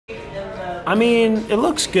I mean, it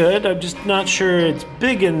looks good. I'm just not sure it's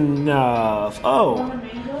big enough. Oh,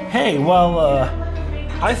 hey, well,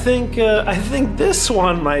 I think this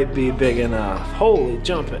one might be big enough. Holy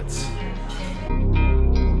jumpets.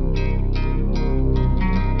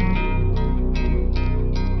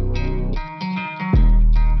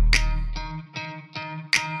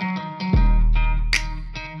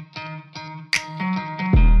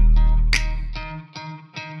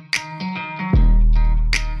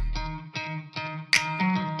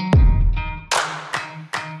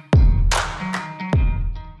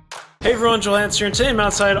 Hey everyone, Joel Hansen here, and today I'm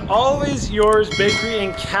outside Always Yours Bakery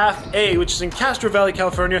and Cafe, which is in Castro Valley,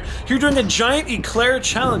 California. Here doing a giant eclair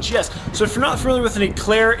challenge, yes. So if you're not familiar with an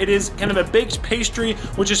eclair, it is kind of a baked pastry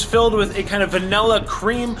which is filled with a kind of vanilla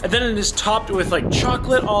cream, and then it is topped with like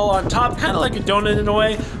chocolate all on top, kind of like a donut in a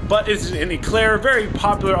way, but it's an eclair, very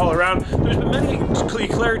popular all around. There's been many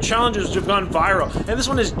eclair challenges which have gone viral, and this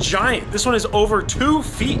one is giant. This one is over 2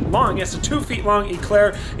 feet long. Yes, a 2 feet long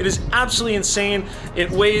eclair. It is absolutely insane. It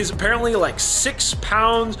weighs apparently like 6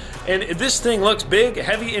 pounds, and this thing looks big,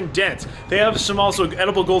 heavy, and dense. They have some also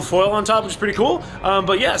edible gold foil on top, which is pretty cool.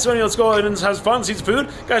 But yeah, so anyway, let's go ahead and have fun, see some food.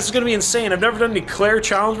 Guys, it's gonna be insane. I've never done an eclair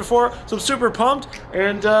challenge before, so I'm super pumped.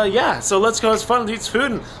 And yeah, so let's go have fun and eat some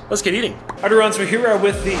food, and let's get eating. Alright everyone, so here we are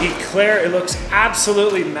with the eclair. It looks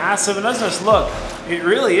absolutely massive, and doesn't just look, it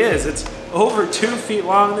really is. It's over 2 feet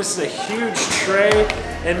long. This is a huge tray,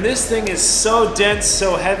 and this thing is so dense,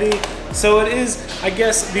 so heavy. So it is, I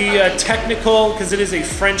guess, the technical, because it is a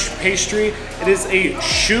French pastry, it is a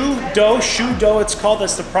choux dough it's called,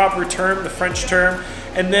 that's the proper term, the French term.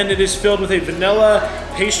 And then it is filled with a vanilla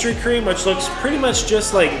pastry cream, which looks pretty much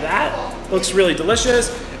just like that. Looks really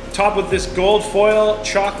delicious. Topped with this gold foil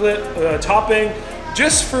chocolate topping.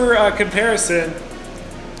 Just for comparison,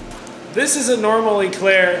 this is a normal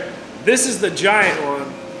eclair. This is the giant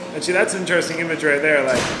one. Actually, that's an interesting image right there.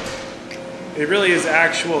 Like, it really is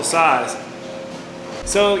actual size.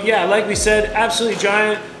 So yeah, like we said, absolutely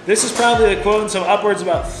giant. This is probably the equivalent of upwards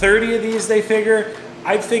about 30 of these, they figure.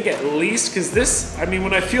 I think at least, because this, I mean,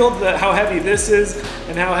 when I feel how heavy this is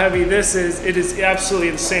and how heavy this is, it is absolutely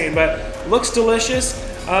insane, but looks delicious.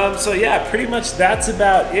 So yeah, pretty much that's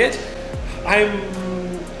about it. I'm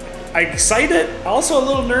excited, also a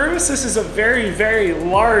little nervous. This is a very, very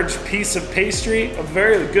large piece of pastry, a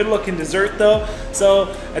very good looking dessert though.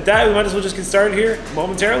 So at that, we might as well just get started here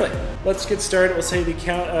momentarily. Let's get started. We'll say the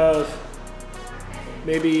count of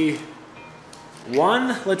maybe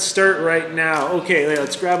 1. Let's start right now. Okay,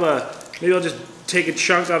 let's grab maybe I'll just take a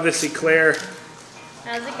chunk of this eclair.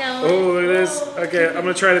 How's it going? Oh, look at this. Okay, I'm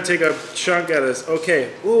gonna try to take a chunk out of this.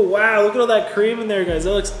 Okay. Oh, wow, look at all that cream in there, guys.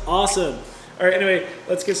 That looks awesome. All right, anyway,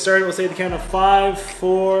 let's get started. We'll say the count of 5,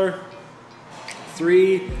 4,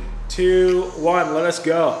 3, 2, 1. Let us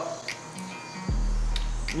go.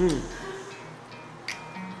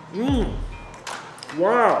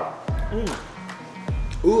 Wow.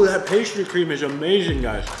 Ooh, that pastry cream is amazing,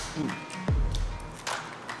 guys.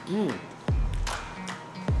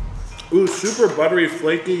 Ooh, super buttery,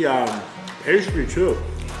 flaky pastry too.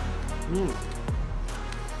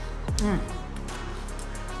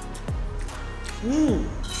 And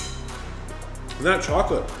that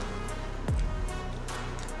chocolate.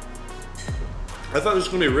 I thought it was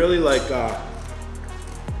gonna be really like, I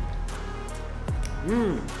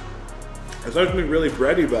thought it was gonna be really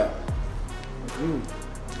bready, but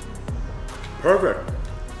perfect.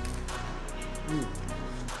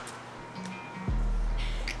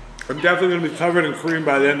 I'm definitely gonna be covered in cream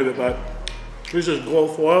by the end of it, but this is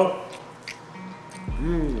gold foil.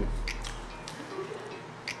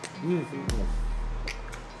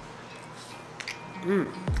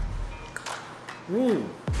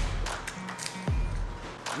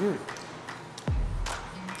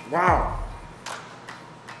 Wow.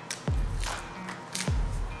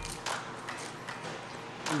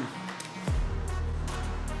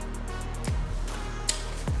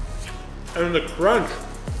 And the crunch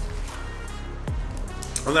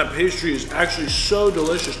on that pastry is actually so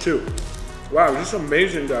delicious too. Wow, just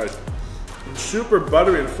amazing, guys. And super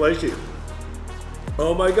buttery and flaky.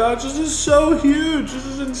 Oh my gosh, this is so huge. This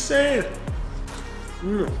is insane.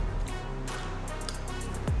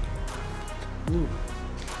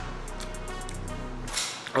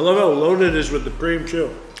 I love how loaded it is with the cream too.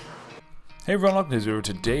 Hey everyone, welcome to Zero.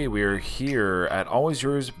 Today we are here at Always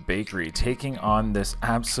Yours Bakery taking on this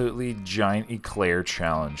absolutely giant eclair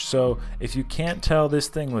challenge. So if you can't tell, this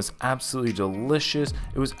thing was absolutely delicious.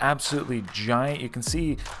 It was absolutely giant. You can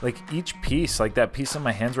see like each piece, like that piece in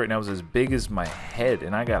my hands right now is as big as my head,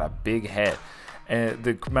 and I got a big head. And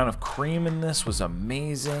the amount of cream in this was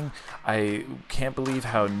amazing. I can't believe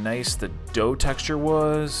how nice the dough texture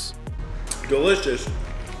was. Delicious.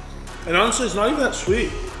 And honestly, it's not even that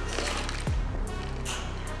sweet.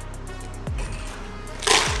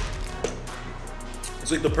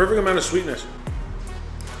 It's like the perfect amount of sweetness.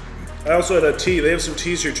 I also had a tea. They have some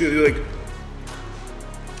teas here too. They do like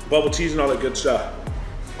bubble teas and all that good stuff.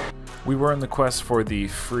 We were on the quest for the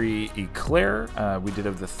free eclair. We did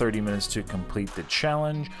have the 30 minutes to complete the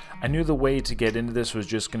challenge. I knew the way to get into this was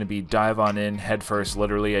just going to be dive on in head first,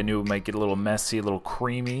 literally. I knew it might get a little messy, a little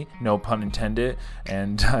creamy, no pun intended,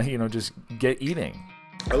 and you know, just get eating.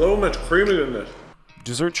 I love how much cream is in this.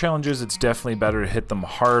 Dessert challenges, it's definitely better to hit them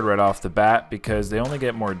hard right off the bat because they only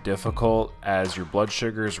get more difficult as your blood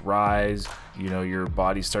sugars rise, you know, your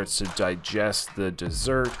body starts to digest the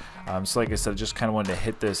dessert. So like I said, just kind of wanted to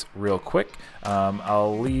hit this real quick.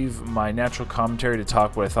 I'll leave my natural commentary to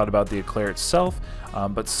talk what I thought about the eclair itself,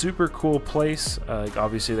 but super cool place.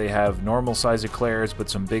 Obviously they have normal size eclairs, but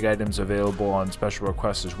some big items available on special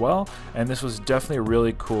requests as well. And this was definitely a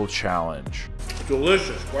really cool challenge.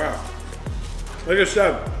 Delicious, wow. Like I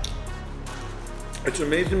said, it's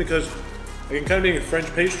amazing because like, kind of being a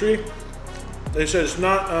French pastry, they said it's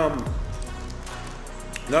not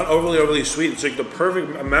overly sweet. It's like the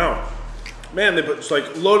perfect amount. Man, they put it's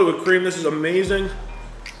like loaded with cream. This is amazing.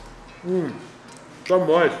 So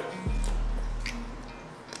moist.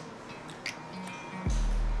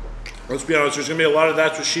 Let's be honest. There's gonna be a lot of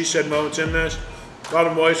that's what she said moments in this. A lot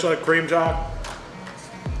of moist, a lot of cream top.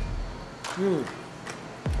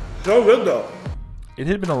 So good though. It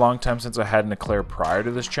had been a long time since I had an eclair prior to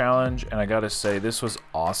this challenge, and I gotta say, this was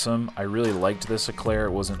awesome. I really liked this eclair.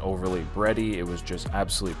 It wasn't overly bready, it was just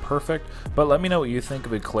absolutely perfect. But let me know what you think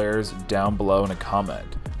of eclairs down below in a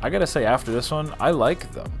comment. I gotta say, after this one, I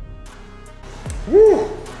like them. Woo!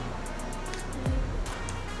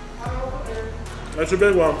 That's a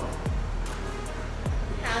big one.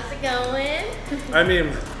 How's it going? I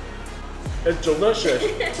mean, it's delicious.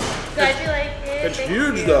 Glad you like it. It's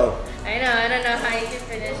huge though. I know, I don't know how you can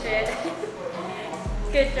finish it.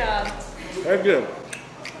 Good job. Thank you.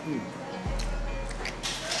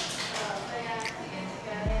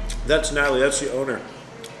 That's Natalie, that's the owner.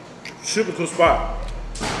 Super cool spot.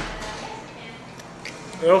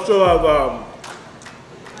 They also have,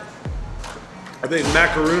 I think,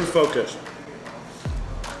 macaroon focus.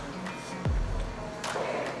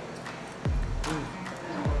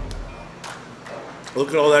 Look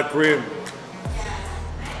at all that cream.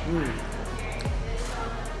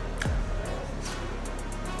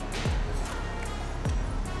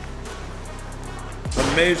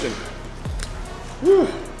 Amazing. Woo.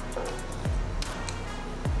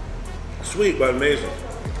 Sweet but amazing.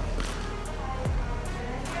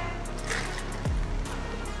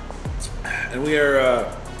 And we are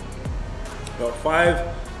about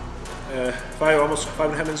almost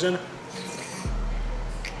 5.5 minutes in.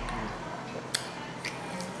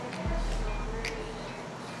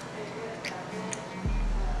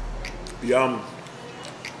 Yum.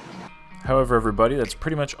 However, everybody, that's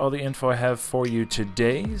pretty much all the info I have for you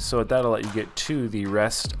today. So with that, I'll let you get to the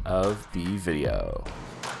rest of the video.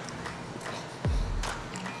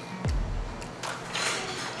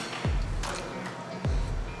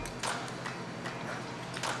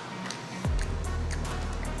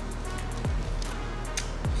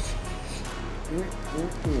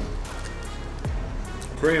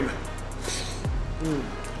 Cream.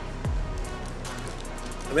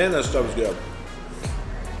 Man, that stuff is good.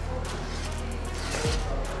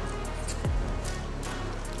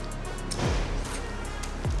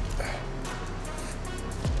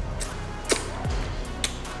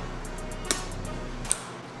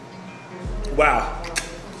 Wow.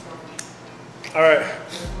 All right.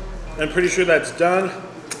 I'm pretty sure that's done.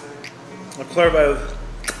 I'll clarify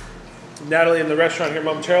with Natalie in the restaurant here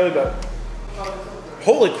momentarily, but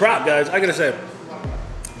holy crap, guys. I gotta say,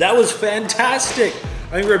 that was fantastic.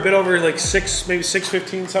 I think we're a bit over like 6, maybe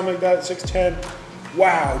 6:15, something like that, 6:10.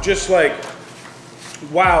 Wow, just like,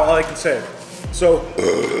 wow, all I can say. So,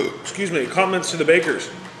 excuse me, comments to the bakers.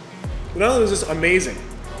 Not only was this amazing,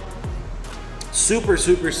 super,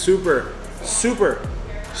 super, super, super,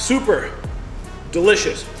 super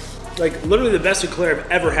delicious. Like literally the best eclair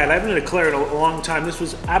I've ever had. I haven't had an eclair in a long time. This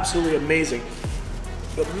was absolutely amazing.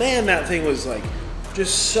 But man, that thing was like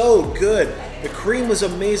just so good. The cream was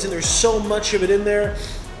amazing. There's so much of it in there.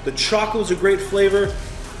 The chocolate was a great flavor.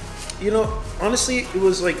 You know, honestly, it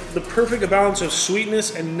was like the perfect balance of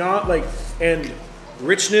sweetness and and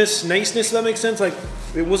richness, niceness, if that makes sense. Like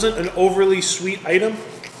it wasn't an overly sweet item,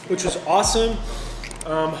 which was awesome.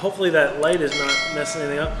 Hopefully that light is not messing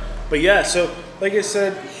anything up. But yeah, so like I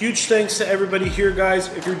said, huge thanks to everybody here, guys.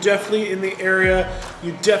 If you're definitely in the area,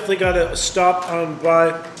 you definitely gotta stop on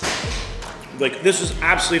by. Like, this was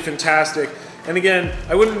absolutely fantastic. And again,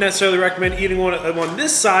 I wouldn't necessarily recommend eating one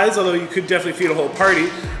this size, although you could definitely feed a whole party.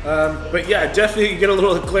 But yeah, definitely you get a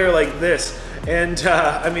little eclair like this. And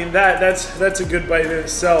I mean, that's a good bite in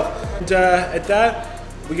itself. And at that,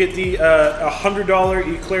 we get the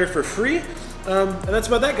 $100 eclair for free. And that's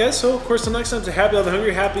about that, guys. So of course, the next time, to happy, healthy,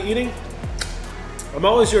 hungry, happy eating. I'm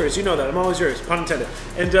always yours, you know that. I'm always yours, pun intended.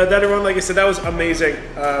 And that, everyone, like I said, that was amazing.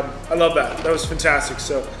 I love that. That was fantastic.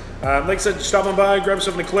 So. Like I said, stop on by, grab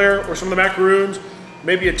some of the eclair or some of the macaroons,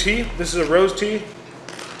 maybe a tea. This is a rose tea.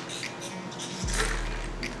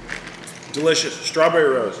 Delicious,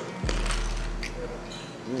 strawberry rose.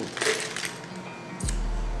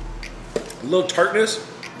 A little tartness.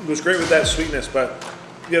 It was great with that sweetness, but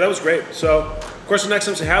yeah, that was great. So, of course, the next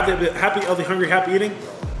time, say happy, healthy, hungry, happy eating.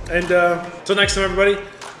 And until next time, everybody,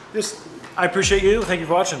 I appreciate you. Thank you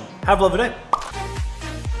for watching. Have a lovely day.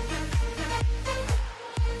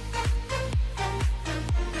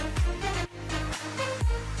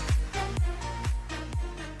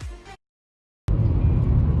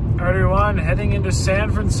 Everyone, heading into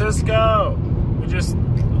San Francisco. We just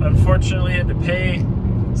unfortunately had to pay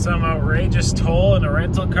some outrageous toll in a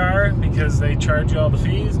rental car because they charge you all the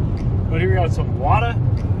fees. But here we got some water.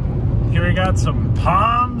 Here we got some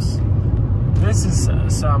palms. This is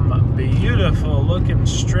some beautiful looking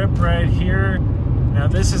strip right here. Now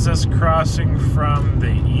this is us crossing from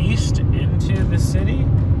the east into the city.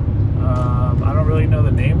 I don't really know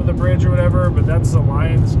the name of the bridge or whatever, but that's the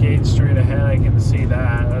Lions Gate straight ahead. I can see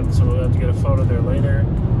that, so we'll have to get a photo there later.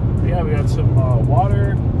 But yeah, we got some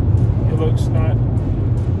water. It looks not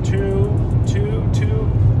too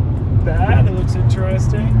bad. It looks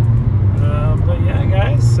interesting. But yeah,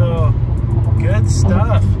 guys, so good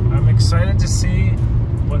stuff. I'm excited to see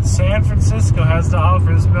what San Francisco has to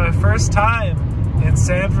offer. This is my first time in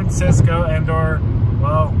San Francisco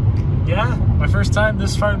well, yeah, my first time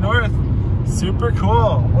this far north. Super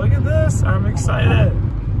cool. Look at this. I'm excited.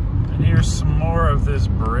 And here's some more of this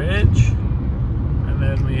bridge. And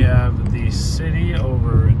then we have the city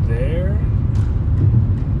over there.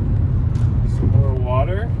 Some more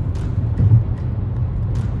water.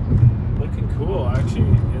 Looking cool,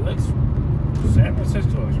 actually. San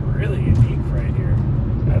Francisco looks really unique right here.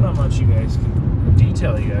 I don't know how much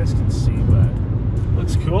detail you guys can see, but it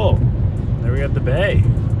looks cool. There we got the bay.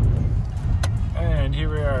 And here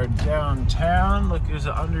we are downtown. Look, there's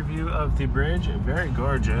an underview of the bridge. Very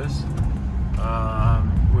gorgeous.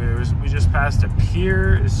 We just passed a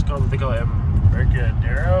pier. It's called, they call it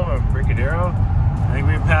Embarcadero. I think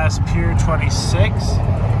we passed Pier 26.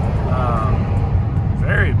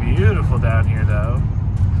 Very beautiful down here, though.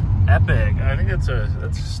 Epic. I think that's a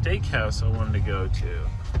steakhouse I wanted to go to.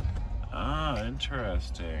 Oh,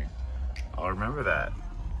 interesting. I'll remember that.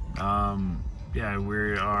 Yeah,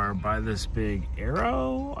 we are by this big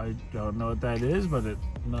arrow. I don't know what that is, but it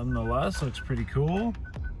nonetheless looks pretty cool.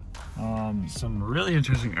 Some really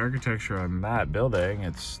interesting architecture on that building.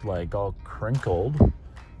 It's like all crinkled.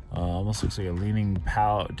 Almost looks like a leaning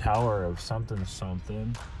tower of something.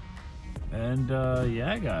 And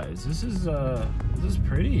yeah, guys, this is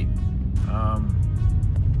pretty.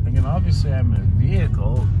 Again, obviously I'm in a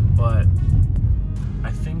vehicle, but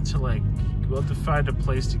I think we'll have to find a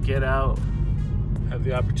place to get out, have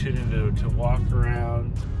the opportunity to walk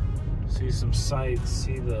around, see some sights,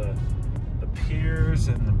 see the piers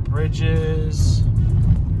and the bridges.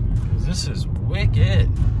 Because this is wicked.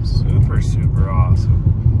 Super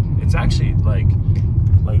awesome. It's actually like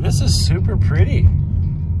this is super pretty.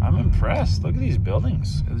 I'm impressed. Look at these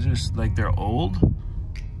buildings. It's just like they're old,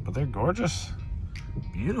 but they're gorgeous.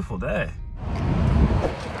 Beautiful day.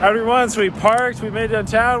 Everyone, so we parked, we made it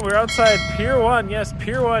downtown. We're outside Pier 1. Yes,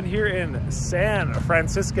 Pier 1 here in San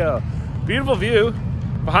Francisco. Beautiful view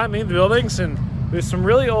behind me, the buildings, and there's some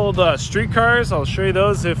really old streetcars. I'll show you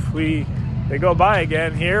those if they go by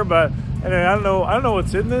again here. But anyway, I don't know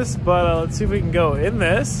what's in this, but let's see if we can go in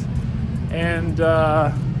this. And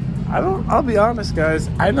I'll be honest, guys,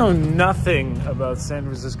 I know nothing about San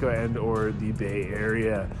Francisco and or the Bay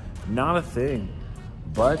Area. Not a thing.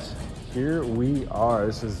 But here we are.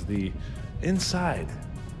 This is the inside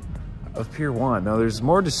of Pier 1. Now, there's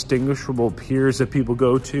more distinguishable piers that people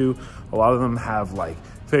go to. A lot of them have like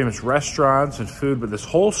famous restaurants and food, but this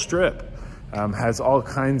whole strip has all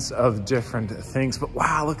kinds of different things. But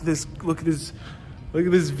wow, look at this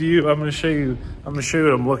view. I'm gonna show you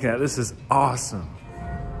what I'm looking at. This is awesome.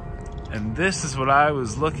 And this is what I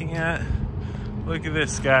was looking at. Look at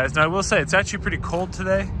this, guys. Now, I will say it's actually pretty cold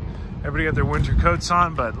today. Everybody got their winter coats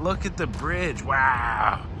on, but look at the bridge.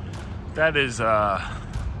 Wow. That is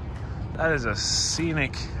a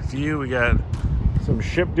scenic view. We got some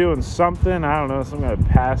ship doing something. I don't know, some kind of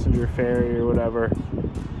passenger ferry or whatever.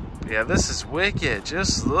 Yeah, this is wicked.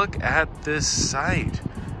 Just look at this site.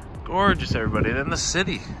 Gorgeous, everybody. Then the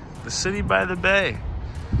city by the bay.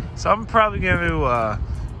 So I'm probably going to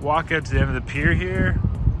walk out to the end of the pier here,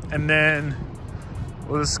 and then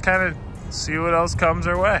we'll just kind of see what else comes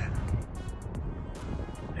our way.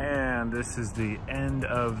 And this is the end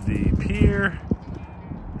of the pier.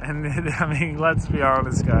 And I mean, let's be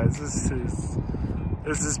honest, guys, this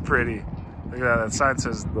is pretty. Look at that, that sign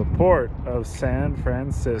says the Port of San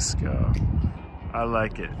Francisco. I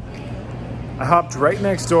like it. I hopped right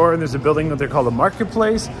next door, and there's a building that they call the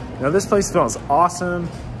Marketplace. Now this place smells awesome.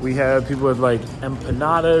 We have people with like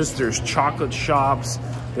empanadas, there's chocolate shops,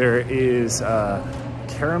 there is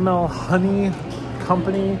caramel honey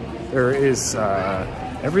company, there is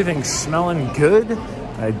everything smelling good.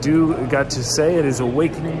 I got to say it is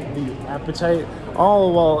awakening the appetite.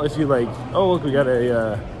 All while if you like, oh look, we got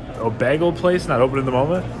a bagel place, not open at the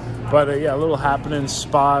moment, but yeah, a little happening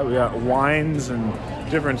spot. We got wines and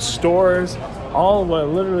different stores, all while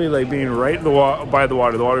literally like being right by the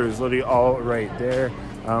water. The water is literally all right there.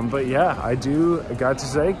 But yeah, I got to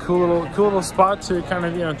say, cool little spot to kind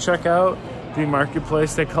of, you know, check out the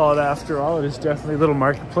marketplace. They call it after all. It is definitely a little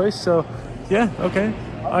marketplace. So yeah, okay.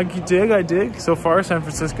 I dig. So far, San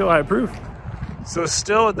Francisco, I approve. So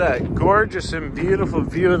still with that gorgeous and beautiful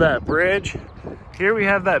view of that bridge, here we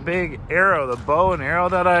have that big arrow, the bow and arrow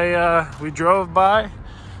that we drove by.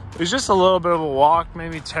 It was just a little bit of a walk,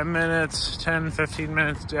 maybe 10 minutes, 10, 15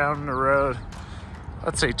 minutes down the road.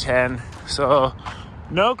 Let's say 10. So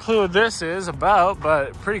no clue what this is about,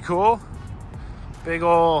 but pretty cool. Big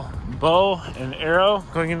old bow and arrow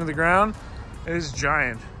going into the ground. It is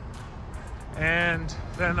giant. And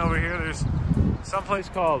then over here, there's someplace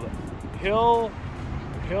called Hills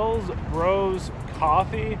Bros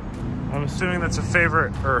Coffee. I'm assuming that's a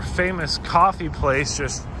favorite or famous coffee place,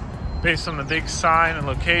 just based on the big sign and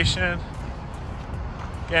location.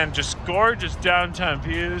 Again, just gorgeous downtown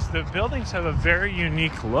views. The buildings have a very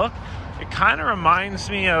unique look. It kind of reminds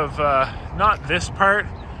me of, not this part,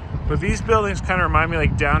 but these buildings kind of remind me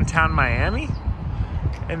like downtown Miami.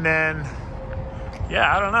 And then,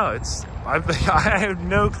 yeah, I don't know. I have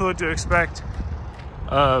no clue what to expect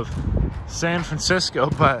of San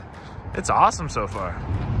Francisco, but it's awesome so far.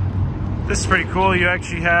 This is pretty cool. You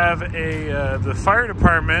actually have the fire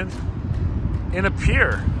department in a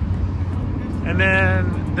pier. And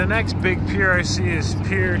then the next big pier I see is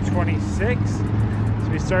Pier 26. So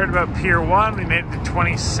we started about Pier 1, we made it to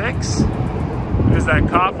 26. There's that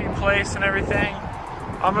coffee place and everything.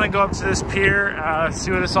 I'm gonna go up to this pier,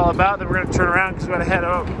 see what it's all about, then we're gonna turn around because we gotta head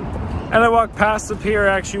out. And I walked past the pier,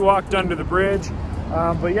 actually walked under the bridge.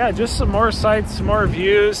 But yeah, just some more sights, some more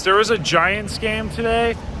views. There was a Giants game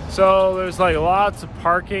today, so there's like lots of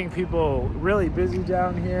parking, people really busy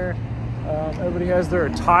down here. Everybody has their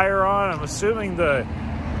attire on. I'm assuming the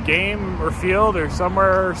game or field or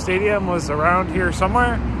somewhere, stadium was around here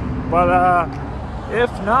somewhere. But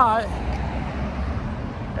if not,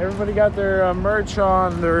 everybody got their merch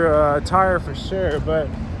on, their attire for sure. But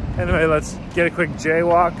anyway, let's get a quick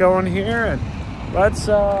jaywalk going here and let's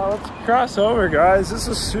cross over, guys. This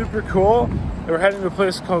is super cool. We're heading to a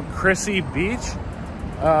place called Crissy Beach.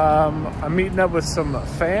 I'm meeting up with some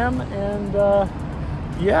fam and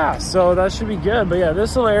yeah, so that should be good. But yeah,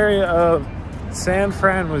 this little area of San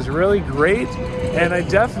Fran was really great, and I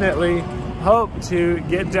definitely hope to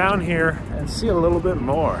get down here and see a little bit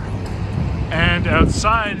more. And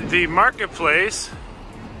outside the marketplace,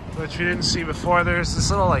 which we didn't see before, there's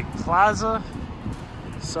this little like plaza,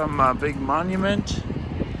 some big monument,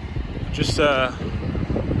 just a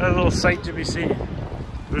little sight to be seen.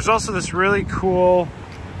 There's also this really cool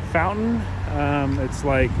fountain. It's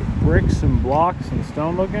like bricks and blocks and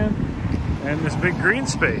stone looking, and this big green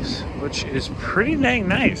space, which is pretty dang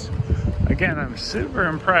nice. Again, I'm super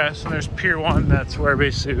impressed. And there's Pier 1, that's where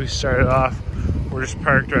basically we started off. We're just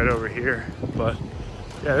parked right over here. But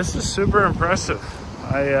yeah, this is super impressive.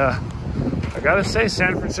 I gotta say,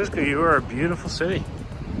 San Francisco, you are a beautiful city.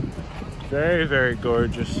 Very, very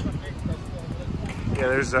gorgeous. Yeah,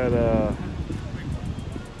 there's that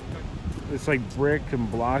it's like brick and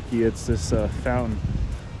blocky. It's this fountain.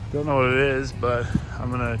 Don't know what it is, but I'm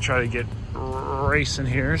gonna try to get racing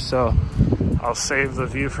here, so I'll save the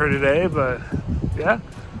view for today. But yeah,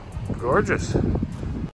 gorgeous.